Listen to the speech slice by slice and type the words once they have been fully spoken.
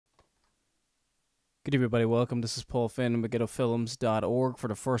Good everybody, welcome. This is Paul Finn, McGettoFilms.org for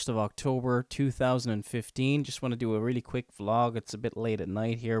the 1st of October 2015. Just want to do a really quick vlog. It's a bit late at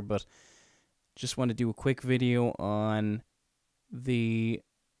night here, but just want to do a quick video on the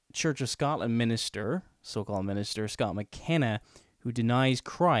Church of Scotland minister, so-called minister, Scott McKenna, who denies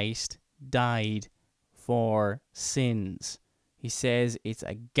Christ died for sins. He says it's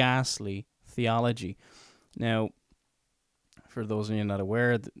a ghastly theology. Now, for those of you not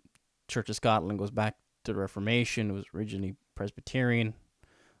aware, the Church of Scotland goes back to the Reformation. It was originally Presbyterian.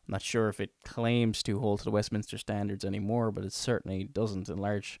 I'm not sure if it claims to hold to the Westminster Standards anymore, but it certainly doesn't in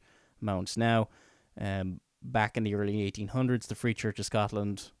large amounts now. Back in the early 1800s, the Free Church of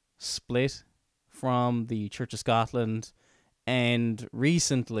Scotland split from the Church of Scotland, and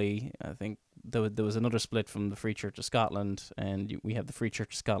recently, I think there was another split from the Free Church of Scotland, and we have the Free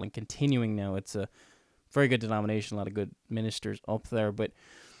Church of Scotland continuing now. It's a very good denomination, a lot of good ministers up there, but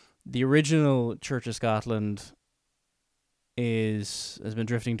the original Church of Scotland has been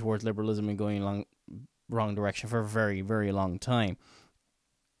drifting towards liberalism and going along wrong direction for a very, very long time.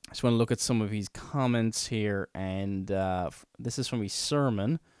 I just want to look at some of his comments here, and this is from his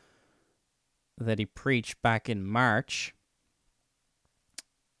sermon that he preached back in March,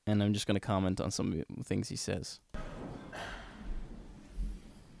 and I'm just going to comment on some of the things he says.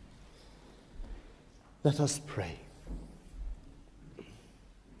 Let us pray.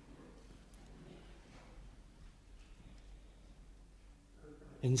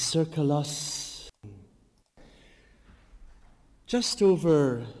 Encircle us. Just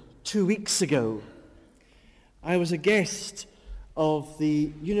over 2 weeks ago, I was a guest of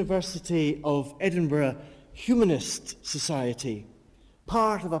the University of Edinburgh Humanist Society,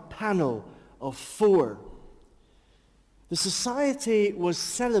 part of a panel of 4. The society was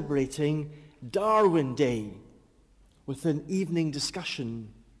celebrating Darwin Day with an evening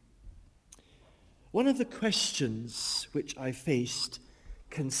discussion. One of the questions which I faced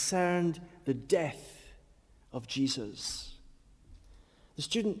concerned the death of Jesus. The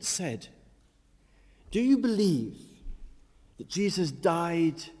student said, "Do you believe that Jesus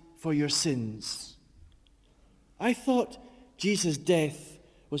died for your sins?" I thought Jesus' death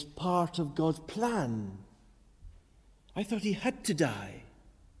was part of God's plan. I thought he had to die.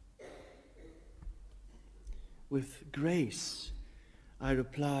 With grace, I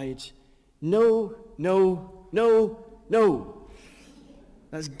replied, "No, no, no, no.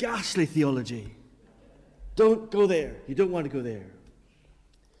 That's ghastly theology. Don't go there. You don't want to go there."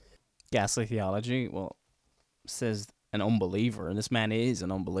 Ghastly theology? Well, says an unbeliever, and this man is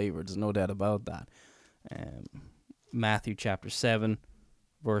an unbeliever. There's no doubt about that. Matthew chapter 7,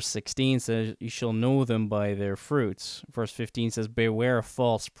 verse 16 says, "You shall know them by their fruits." Verse 15 says, "Beware of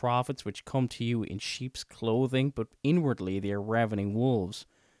false prophets which come to you in sheep's clothing, but inwardly they are ravening wolves.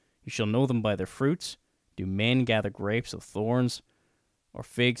 You shall know them by their fruits. Do men gather grapes of thorns, or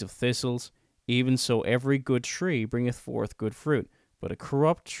figs of thistles? Even so every good tree bringeth forth good fruit, but a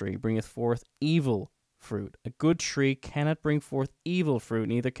corrupt tree bringeth forth evil fruit. A good tree cannot bring forth evil fruit,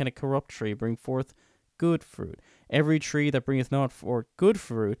 neither can a corrupt tree bring forth good fruit. Every tree that bringeth not forth good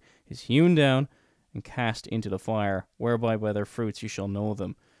fruit is hewn down and cast into the fire, whereby by their fruits you shall know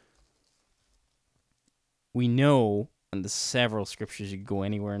them." We know, and there's several scriptures, you could go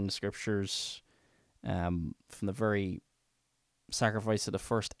anywhere in the scriptures, from the very sacrifice of the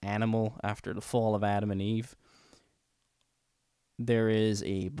first animal after the fall of Adam and Eve. There is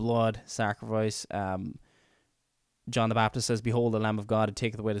a blood sacrifice. John the Baptist says, "Behold the Lamb of God who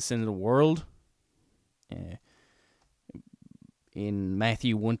taketh away the sin of the world." In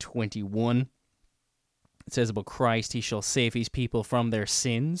Matthew 1:21, it says about Christ, "He shall save his people from their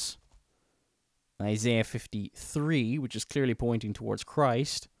sins." Isaiah 53, which is clearly pointing towards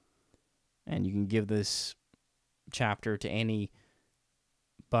Christ, and you can give this chapter to anybody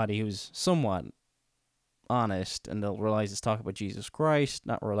who's somewhat honest, and they'll realize it's talking about Jesus Christ,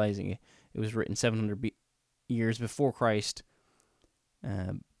 not realizing it was written 700 years before Christ,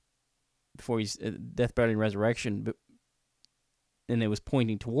 before his death, burial, and resurrection, and it was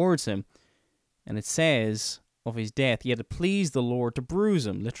pointing towards him. And it says of his death, "He had to please the Lord to bruise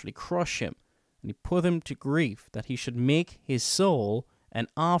him," literally crush him, "and he put him to grief, that he should make his soul an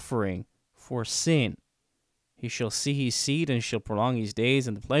offering for sin. He shall see his seed, and shall prolong his days,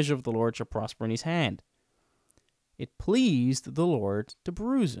 and the pleasure of the Lord shall prosper in his hand." It pleased the Lord to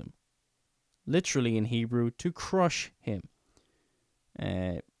bruise him. Literally in Hebrew, to crush him.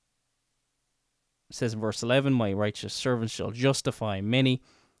 It says in verse 11, "My righteous servant shall justify many.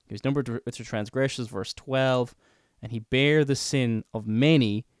 He was numbered with the transgressors," verse 12, "and he bare the sin of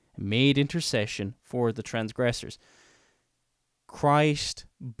many, and made intercession for the transgressors." Christ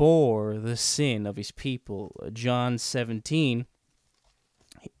bore the sin of his people. John 17,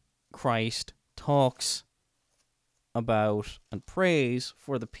 Christ talks about and prays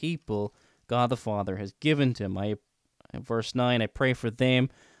for the people God the Father has given to him. Verse 9, I pray for them.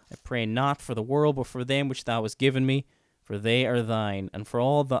 I pray not for the world, but for them which thou hast given me, for they are thine, and for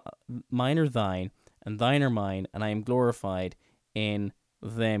all mine are thine, and thine are mine, and I am glorified in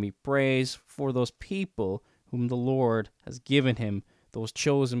them. He prays for those people whom the Lord has given him, those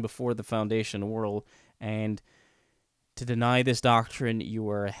chosen before the foundation of the world. And to deny this doctrine, you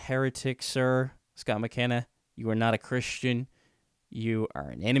are a heretic, sir, Scott McKenna. You are not a Christian. You are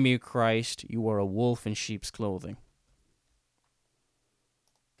an enemy of Christ. You are a wolf in sheep's clothing.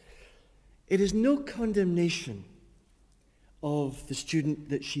 It is no condemnation of the student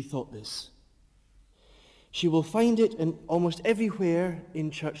that she thought this. She will find it in almost everywhere in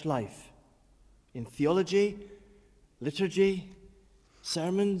church life, in theology, liturgy,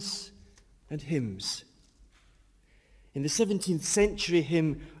 sermons, and hymns. In the 17th century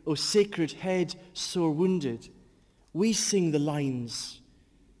hymn, O Sacred Head Sore Wounded, we sing the lines,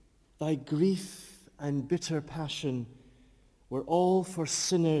 Thy grief and bitter passion were all for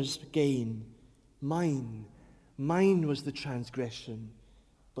sinners' gain. Mine was the transgression,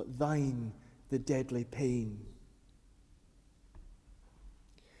 but thine the deadly pain.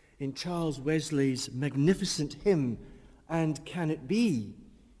 In Charles Wesley's magnificent hymn, And Can It Be,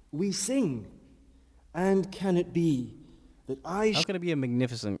 we sing, And can it be that I... How can it be a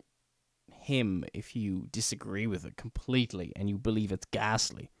magnificent hymn if you disagree with it completely and you believe it's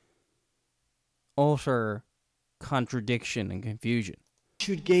ghastly? Utter contradiction and confusion.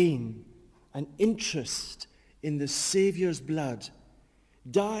 should gain an interest in the Saviour's blood.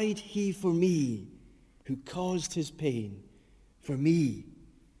 Died he for me, who caused his pain, for me,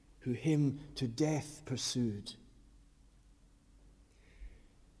 who him to death pursued.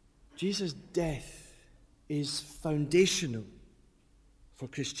 Jesus' death is foundational for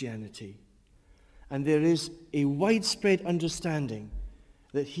Christianity, and there is a widespread understanding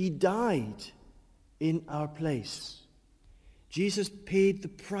that he died in our place. Jesus paid the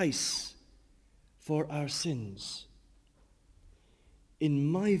price for our sins.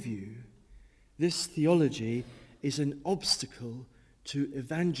 In my view, this theology is an obstacle to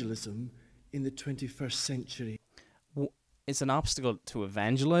evangelism in the 21st century. It's an obstacle to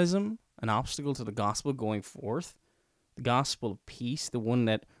evangelism, an obstacle to the gospel going forth, the gospel of peace, the one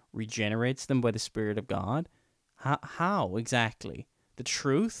that regenerates them by the Spirit of God. How exactly? The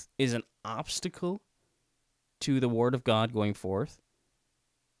truth is an obstacle to the word of God going forth.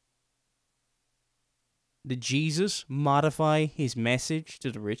 Did Jesus modify his message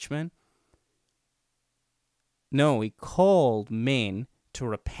to the rich man? No, he called men to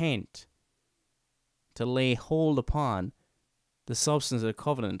repent, to lay hold upon the substance of the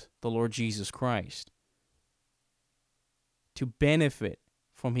covenant, the Lord Jesus Christ, to benefit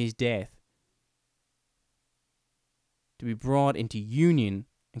from his death, to be brought into union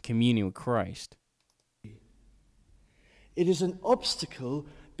and communion with Christ. It is an obstacle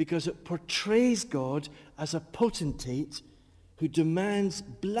because it portrays God as a potentate who demands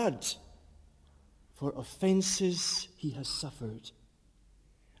blood for offenses he has suffered.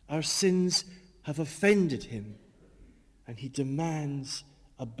 Our sins have offended him, and he demands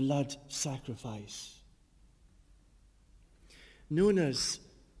a blood sacrifice. Known as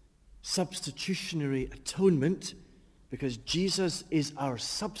substitutionary atonement, because Jesus is our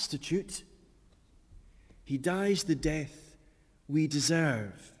substitute, he dies the death we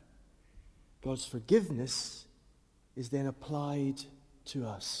deserve. God's forgiveness is then applied to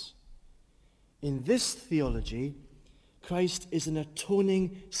us. In this theology, Christ is an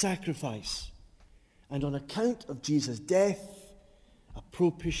atoning sacrifice, and on account of Jesus' death, a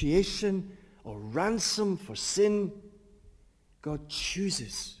propitiation or ransom for sin, God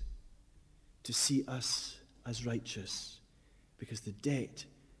chooses to see us as righteous, because the debt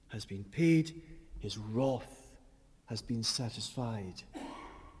has been paid, his wrath has been satisfied.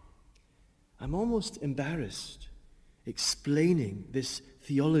 I'm almost embarrassed explaining this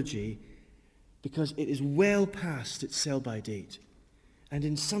theology because it is well past its sell-by date, and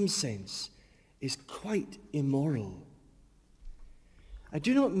in some sense is quite immoral. I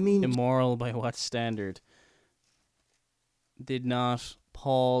do not mean... Immoral by what standard? Did not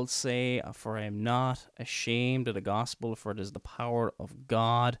Paul say, For I am not ashamed of the gospel, for it is the power of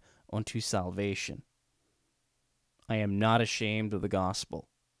God unto salvation. I am not ashamed of the gospel.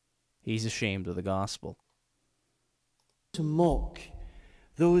 He's ashamed of the gospel. To mock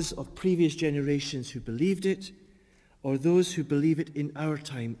those of previous generations who believed it, or those who believe it in our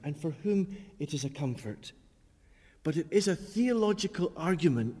time and for whom it is a comfort. but it is a theological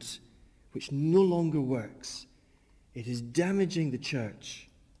argument which no longer works. It is damaging the church.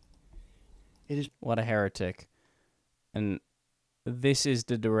 It is... What a heretic. And this is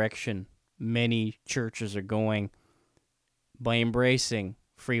the direction many churches are going by embracing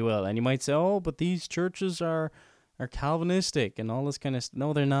free will. And you might say, oh, but these churches are Calvinistic and all this kind of stuff.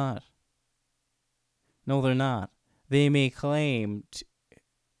 No, they're not. No, they're not. They may claim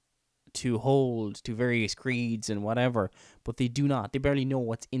to hold to various creeds and whatever, but they do not. They barely know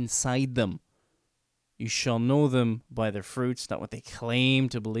what's inside them. You shall know them by their fruits, not what they claim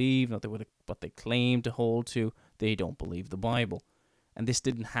to believe, not what they claim to hold to. They don't believe the Bible. And this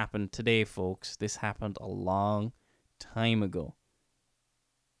didn't happen today, folks. This happened a long time ago.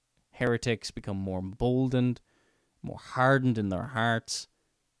 Heretics become more emboldened, more hardened in their hearts.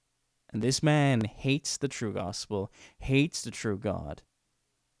 And this man hates the true gospel, hates the true God,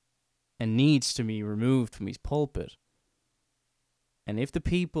 and needs to be removed from his pulpit. And if the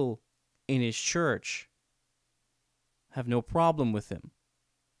people in his church have no problem with him,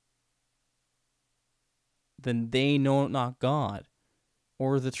 then they know not God,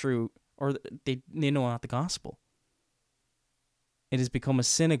 or the true, or they know not the gospel. It has become a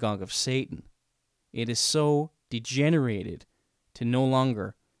synagogue of Satan. It is so degenerated to no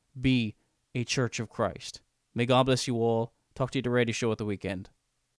longer be a church of Christ. May God bless you all. Talk to you at the radio show at the weekend.